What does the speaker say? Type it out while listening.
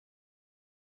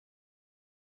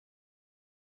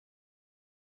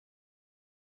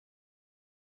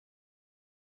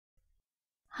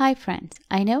Hi friends,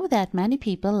 I know that many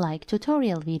people like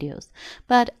tutorial videos,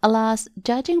 but alas,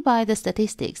 judging by the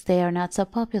statistics, they are not so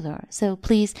popular. So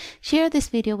please share this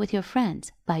video with your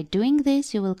friends. By doing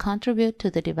this, you will contribute to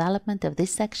the development of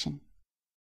this section.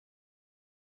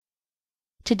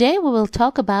 Today we will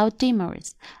talk about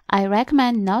dimmers. I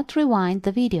recommend not rewind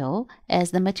the video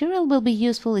as the material will be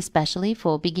useful especially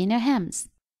for beginner hams.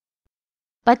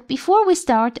 But before we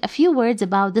start, a few words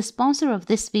about the sponsor of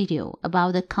this video,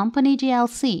 about the company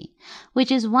GLC,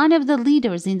 which is one of the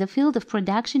leaders in the field of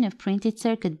production of printed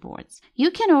circuit boards.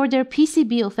 You can order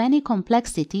PCB of any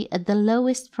complexity at the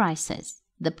lowest prices.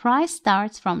 The price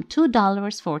starts from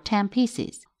 $2 for 10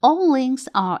 pieces. All links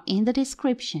are in the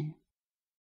description.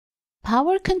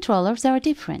 Power controllers are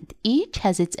different. Each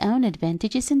has its own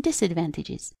advantages and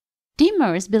disadvantages.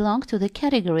 Dimmers belong to the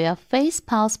category of phase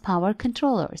pulse power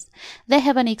controllers. They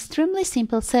have an extremely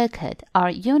simple circuit,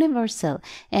 are universal,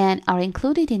 and are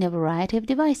included in a variety of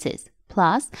devices.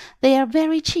 Plus, they are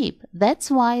very cheap.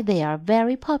 That's why they are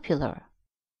very popular.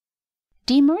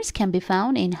 Dimmers can be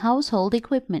found in household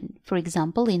equipment, for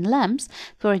example in lamps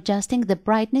for adjusting the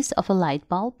brightness of a light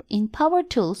bulb, in power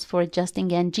tools for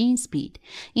adjusting engine speed,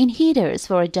 in heaters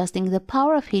for adjusting the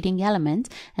power of heating elements,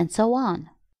 and so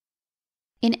on.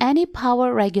 In any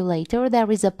power regulator,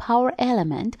 there is a power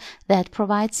element that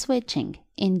provides switching.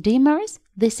 In dimmers,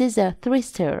 this is a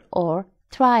thyristor or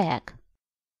triac.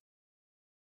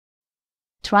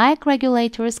 Triac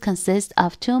regulators consist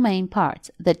of two main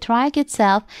parts, the triac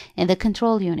itself and the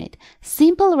control unit.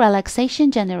 Simple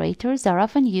relaxation generators are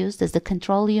often used as the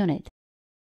control unit.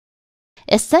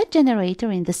 As such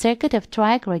generator in the circuit of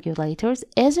triac regulators,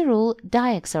 as a rule,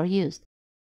 diacs are used.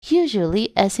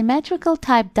 Usually, asymmetrical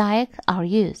type diac are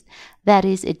used. That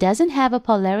is, it doesn't have a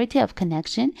polarity of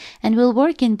connection and will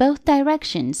work in both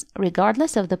directions,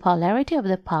 regardless of the polarity of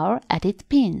the power at its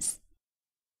pins.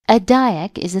 A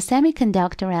diac is a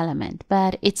semiconductor element,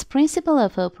 but its principle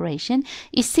of operation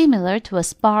is similar to a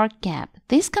spark gap.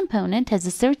 This component has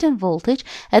a certain voltage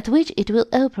at which it will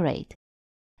operate.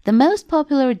 The most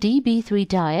popular DB3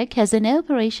 diac has an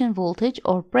operation voltage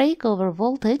or breakover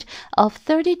voltage of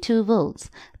 32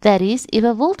 volts. That is, if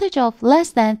a voltage of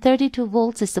less than 32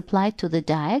 volts is applied to the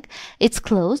diac, it's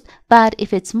closed, but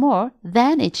if it's more,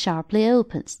 then it sharply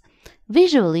opens.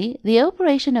 Visually, the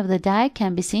operation of the diac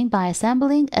can be seen by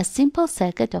assembling a simple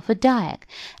circuit of a diac,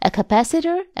 a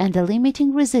capacitor, and a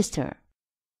limiting resistor.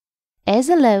 As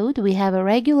a load, we have a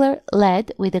regular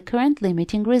LED with a current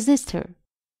limiting resistor.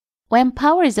 When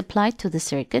power is applied to the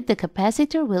circuit, the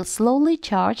capacitor will slowly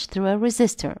charge through a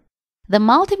resistor. The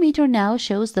multimeter now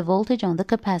shows the voltage on the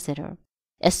capacitor.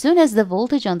 As soon as the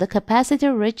voltage on the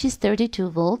capacitor reaches 32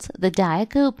 volts, the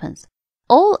diac opens.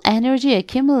 All energy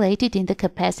accumulated in the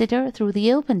capacitor through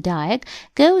the open diac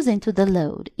goes into the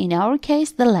load, in our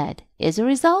case the LED. As a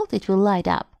result, it will light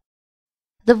up.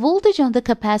 The voltage on the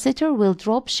capacitor will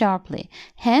drop sharply,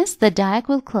 hence the diac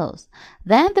will close.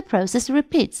 Then the process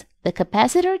repeats. The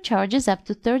capacitor charges up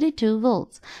to 32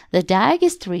 volts. The diac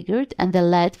is triggered and the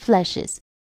LED flashes.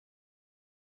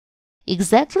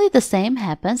 Exactly the same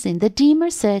happens in the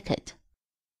dimmer circuit.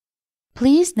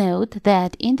 Please note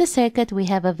that in the circuit we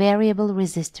have a variable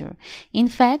resistor. In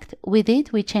fact, with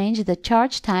it we change the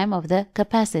charge time of the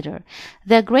capacitor.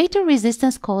 The greater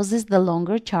resistance causes the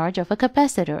longer charge of a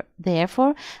capacitor.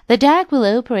 Therefore, the diac will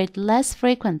operate less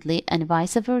frequently and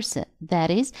vice versa. That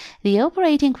is, the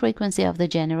operating frequency of the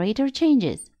generator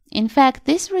changes. In fact,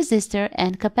 this resistor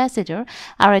and capacitor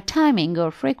are a timing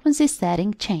or frequency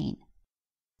setting chain.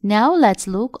 Now let's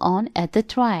look on at the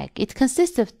triac. It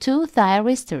consists of two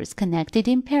thyristors connected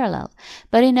in parallel,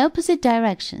 but in opposite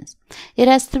directions. It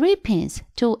has 3 pins,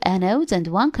 2 anodes and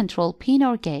 1 control pin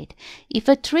or gate. If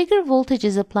a trigger voltage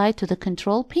is applied to the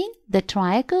control pin, the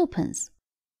triac opens.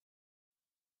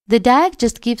 The diac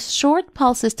just gives short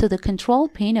pulses to the control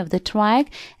pin of the triac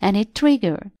and it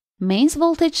triggers. Mains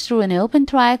voltage through an open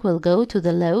triac will go to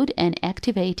the load and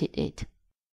activate it.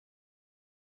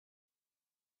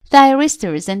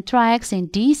 Thyristors and triacs in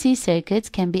DC circuits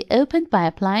can be opened by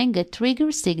applying a trigger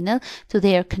signal to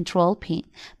their control pin.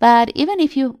 But even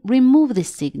if you remove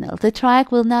this signal, the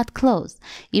triac will not close.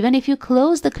 Even if you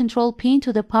close the control pin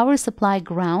to the power supply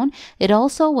ground, it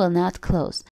also will not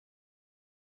close.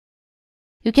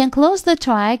 You can close the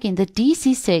triac in the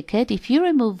DC circuit if you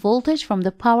remove voltage from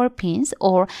the power pins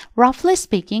or, roughly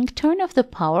speaking, turn off the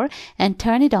power and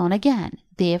turn it on again.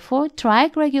 Therefore,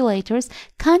 triac regulators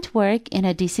can't work in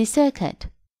a DC circuit.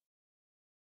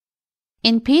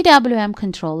 In PWM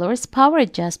controllers, power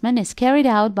adjustment is carried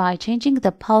out by changing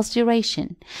the pulse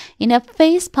duration. In a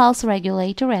phase pulse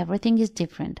regulator, everything is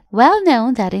different. Well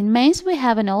known that in mains we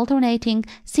have an alternating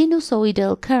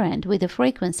sinusoidal current with a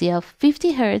frequency of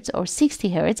 50 Hz or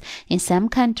 60 Hz in some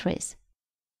countries.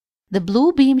 The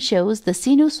blue beam shows the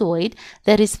sinusoid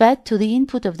that is fed to the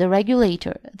input of the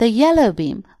regulator. The yellow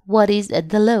beam, what is at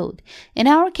the load. In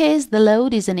our case, the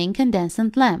load is an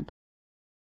incandescent lamp.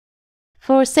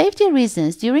 For safety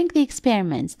reasons, during the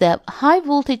experiments, the high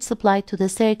voltage supplied to the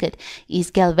circuit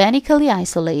is galvanically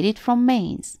isolated from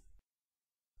mains.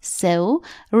 So,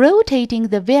 rotating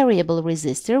the variable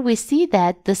resistor, we see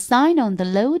that the sign on the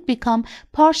load becomes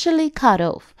partially cut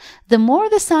off. The more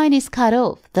the sign is cut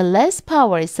off, the less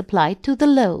power is supplied to the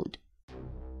load.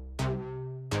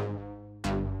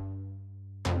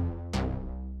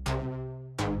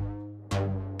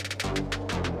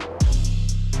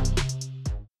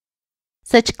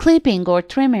 Such clipping or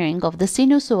trimming of the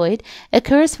sinusoid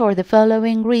occurs for the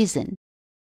following reason.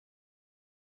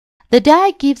 The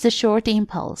diag gives a short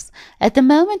impulse. At the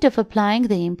moment of applying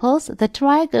the impulse, the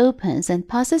triag opens and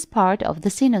passes part of the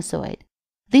sinusoid.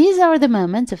 These are the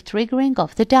moments of triggering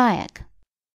of the diag.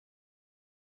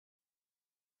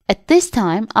 At this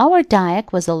time, our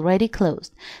diag was already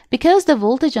closed. Because the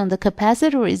voltage on the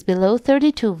capacitor is below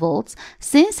 32 volts,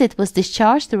 since it was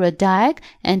discharged through a diag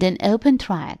and an open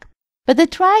triag. But the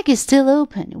triag is still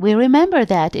open. We remember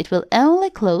that it will only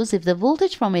close if the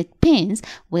voltage from its pins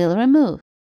will remove.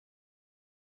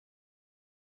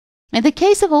 In the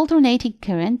case of alternating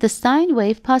current, the sine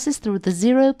wave passes through the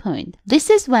 0 point. This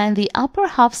is when the upper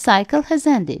half cycle has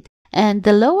ended and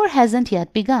the lower hasn't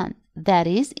yet begun. That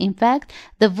is, in fact,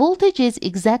 the voltage is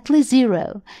exactly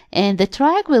 0 and the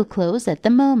triag will close at the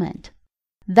moment.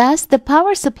 Thus, the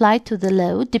power supplied to the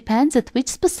load depends at which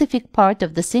specific part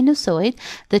of the sinusoid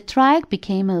the triag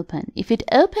became open. If it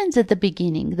opens at the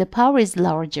beginning, the power is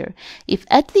larger. If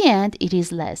at the end, it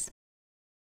is less.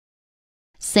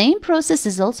 Same process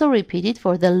is also repeated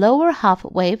for the lower half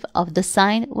wave of the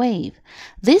sine wave.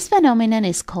 This phenomenon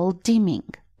is called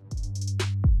dimming.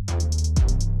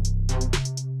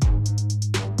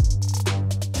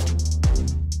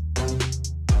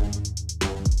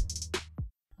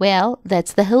 Well,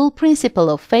 that's the whole principle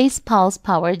of phase pulse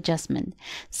power adjustment.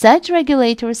 Such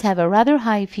regulators have a rather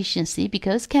high efficiency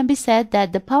because can be said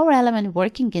that the power element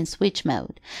working in switch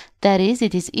mode. That is,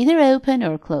 it is either open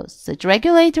or closed. Such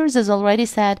regulators, as already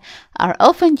said, are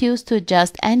often used to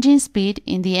adjust engine speed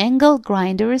in the angle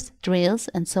grinders, drills,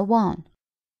 and so on.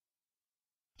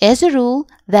 As a rule,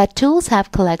 that tools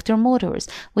have collector motors,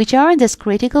 which aren't as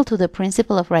critical to the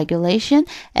principle of regulation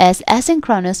as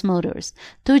asynchronous motors.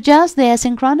 To adjust the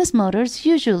asynchronous motors,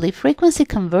 usually frequency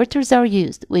converters are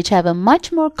used, which have a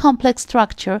much more complex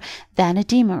structure than a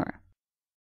dimmer.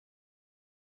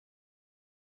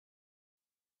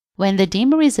 When the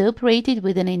dimmer is operated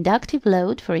with an inductive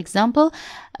load, for example,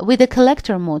 with a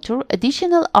collector motor,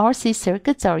 additional RC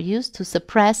circuits are used to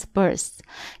suppress bursts.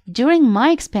 During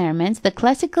my experiments, the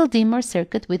classical dimmer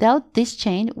circuit without this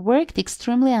chain worked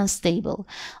extremely unstable,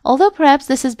 although perhaps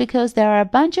this is because there are a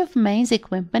bunch of mains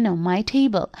equipment on my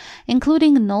table,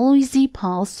 including noisy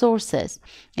pulse sources.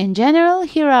 In general,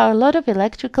 here are a lot of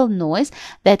electrical noise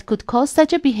that could cause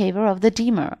such a behavior of the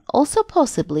dimmer, also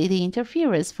possibly the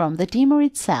interference from the dimmer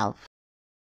itself.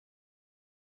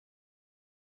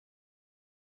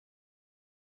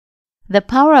 The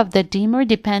power of the dimmer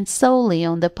depends solely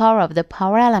on the power of the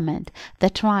power element, the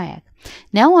triag.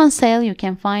 Now on sale you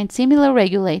can find similar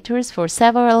regulators for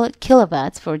several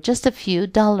kilowatts for just a few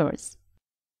dollars.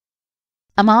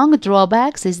 Among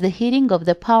drawbacks is the heating of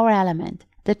the power element,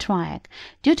 the triag,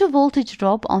 due to voltage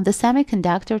drop on the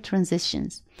semiconductor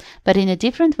transitions, but in a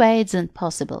different way it isn't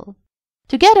possible.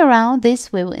 To get around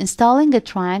this, we will installing a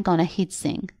triag on a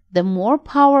heatsink. The more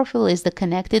powerful is the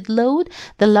connected load,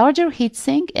 the larger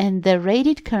heatsink and the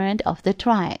rated current of the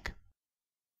triag.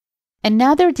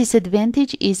 Another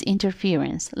disadvantage is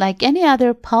interference. Like any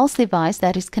other pulse device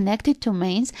that is connected to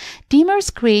mains,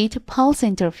 dimmers create pulse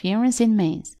interference in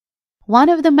mains. One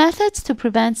of the methods to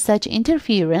prevent such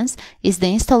interference is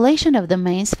the installation of the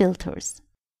mains filters.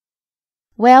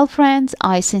 Well, friends,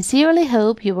 I sincerely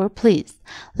hope you were pleased.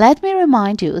 Let me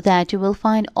remind you that you will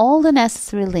find all the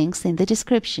necessary links in the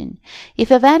description.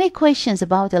 If you have any questions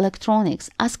about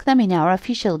electronics, ask them in our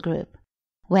official group.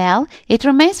 Well, it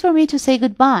remains for me to say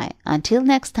goodbye. Until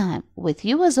next time, with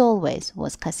you as always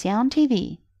was Kasyan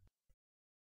TV.